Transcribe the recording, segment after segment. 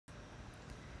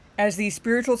As the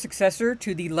spiritual successor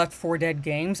to the Left 4 Dead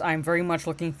games, I'm very much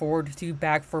looking forward to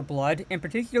Back 4 Blood, in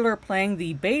particular playing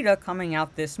the beta coming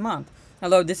out this month.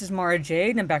 Hello, this is Mara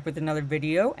Jade, and I'm back with another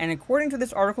video, and according to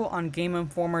this article on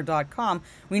GameInformer.com,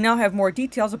 we now have more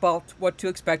details about what to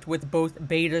expect with both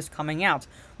betas coming out.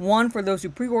 One for those who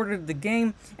pre-ordered the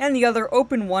game, and the other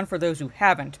open one for those who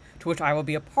haven't, to which I will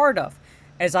be a part of.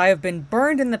 As I have been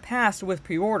burned in the past with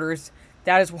pre-orders,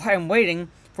 that is why I'm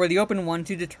waiting for the open one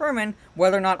to determine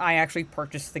whether or not I actually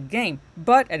purchased the game.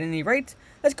 But at any rate,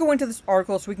 let's go into this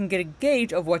article so we can get a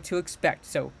gauge of what to expect.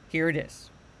 So here it is.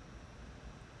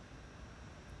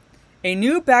 A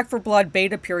new Back 4 Blood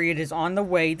beta period is on the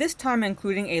way, this time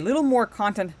including a little more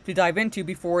content to dive into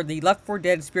before the Left 4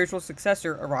 Dead spiritual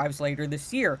successor arrives later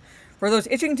this year. For those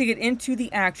itching to get into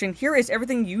the action, here is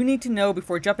everything you need to know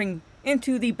before jumping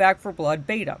into the Back 4 Blood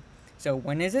beta. So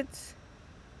when is it?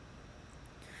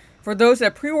 For those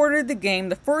that pre-ordered the game,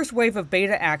 the first wave of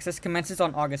beta access commences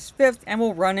on August 5th and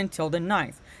will run until the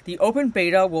 9th. The open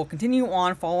beta will continue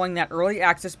on following that early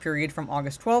access period from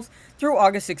August 12th through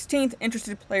August 16th.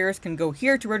 Interested players can go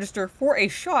here to register for a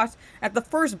shot at the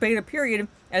first beta period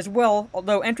as well,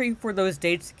 although entry for those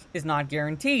dates is not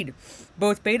guaranteed.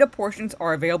 Both beta portions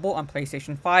are available on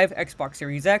PlayStation 5, Xbox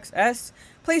Series X, S,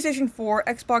 PlayStation 4,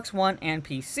 Xbox One, and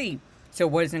PC. So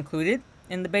what is included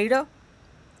in the beta?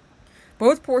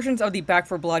 Both portions of the Back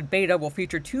 4 Blood beta will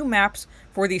feature 2 maps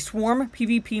for the Swarm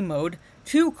PvP mode,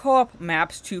 2 co-op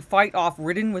maps to fight off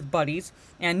Ridden with buddies,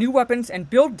 and new weapons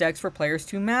and build decks for players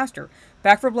to master.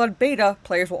 Back 4 Blood beta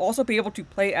players will also be able to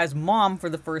play as Mom for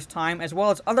the first time, as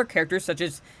well as other characters such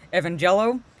as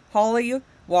Evangelo, Holly,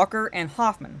 Walker, and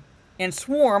Hoffman. In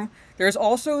Swarm, there is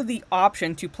also the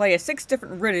option to play as 6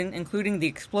 different Ridden, including the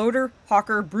Exploder,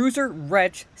 Hawker, Bruiser,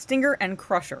 Wretch, Stinger, and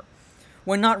Crusher.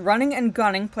 When not running and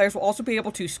gunning, players will also be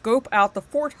able to scope out the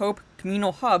Fort Hope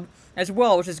communal hub as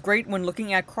well, which is great when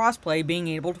looking at crossplay being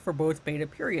enabled for both beta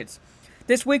periods.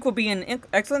 This week will be an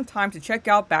excellent time to check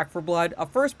out Back 4 Blood, a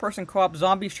first-person co-op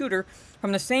zombie shooter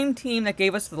from the same team that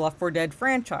gave us the Left 4 Dead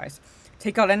franchise.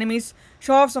 Take out enemies,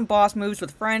 show off some boss moves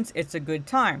with friends, it's a good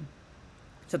time.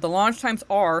 So the launch times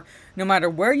are, no matter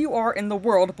where you are in the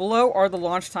world, below are the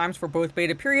launch times for both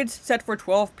beta periods set for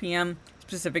 12 p.m.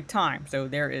 specific time. So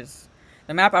there is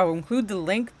the map. I will include the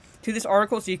link to this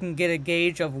article so you can get a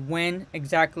gauge of when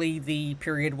exactly the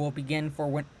period will begin for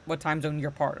what time zone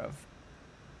you're part of.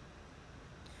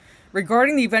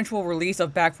 Regarding the eventual release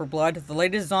of Back 4 Blood, the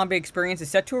latest zombie experience is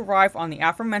set to arrive on the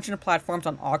aforementioned platforms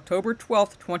on October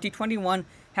 12th, 2021.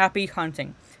 Happy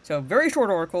hunting. So very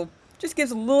short article, just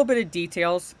gives a little bit of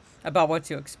details about what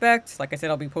to expect. Like I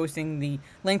said, I'll be posting the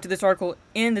link to this article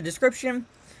in the description.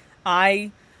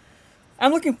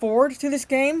 I'm looking forward to this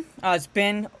game. It's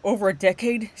been over a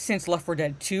decade since Left 4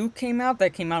 Dead 2 came out.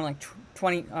 That came out in like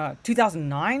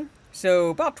 2009, so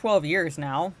about 12 years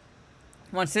now,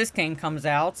 once this game comes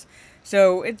out.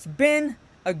 So it's been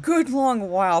a good long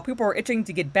while. People are itching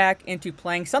to get back into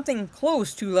playing something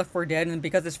close to Left 4 Dead, and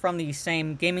because it's from the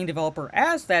same gaming developer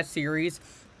as that series,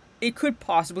 it could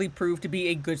possibly prove to be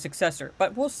a good successor.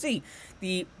 But we'll see.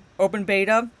 The open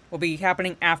beta will be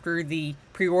happening after the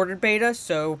pre-ordered beta,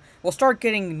 so we'll start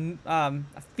getting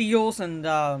feels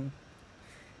and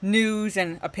news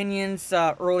and opinions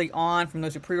early on from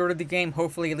those who pre-ordered the game,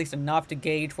 hopefully at least enough to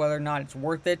gauge whether or not it's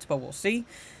worth it, but we'll see.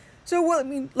 So let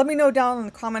me know down in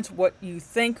the comments what you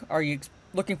think. Are you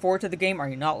looking forward to the game? Are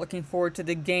you not looking forward to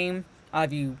the game?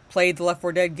 Have you played the Left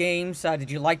 4 Dead games? Did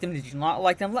you like them? Did you not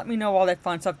like them? Let me know all that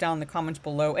fun stuff down in the comments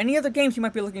below. Any other games you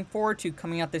might be looking forward to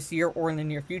coming out this year or in the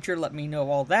near future, let me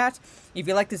know all that. If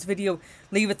you like this video,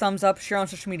 leave a thumbs up, share on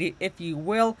social media if you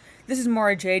will. This is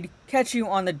Mara Jade. Catch you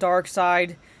on the dark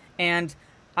side, and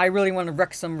I really want to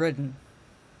wreck some Ridden.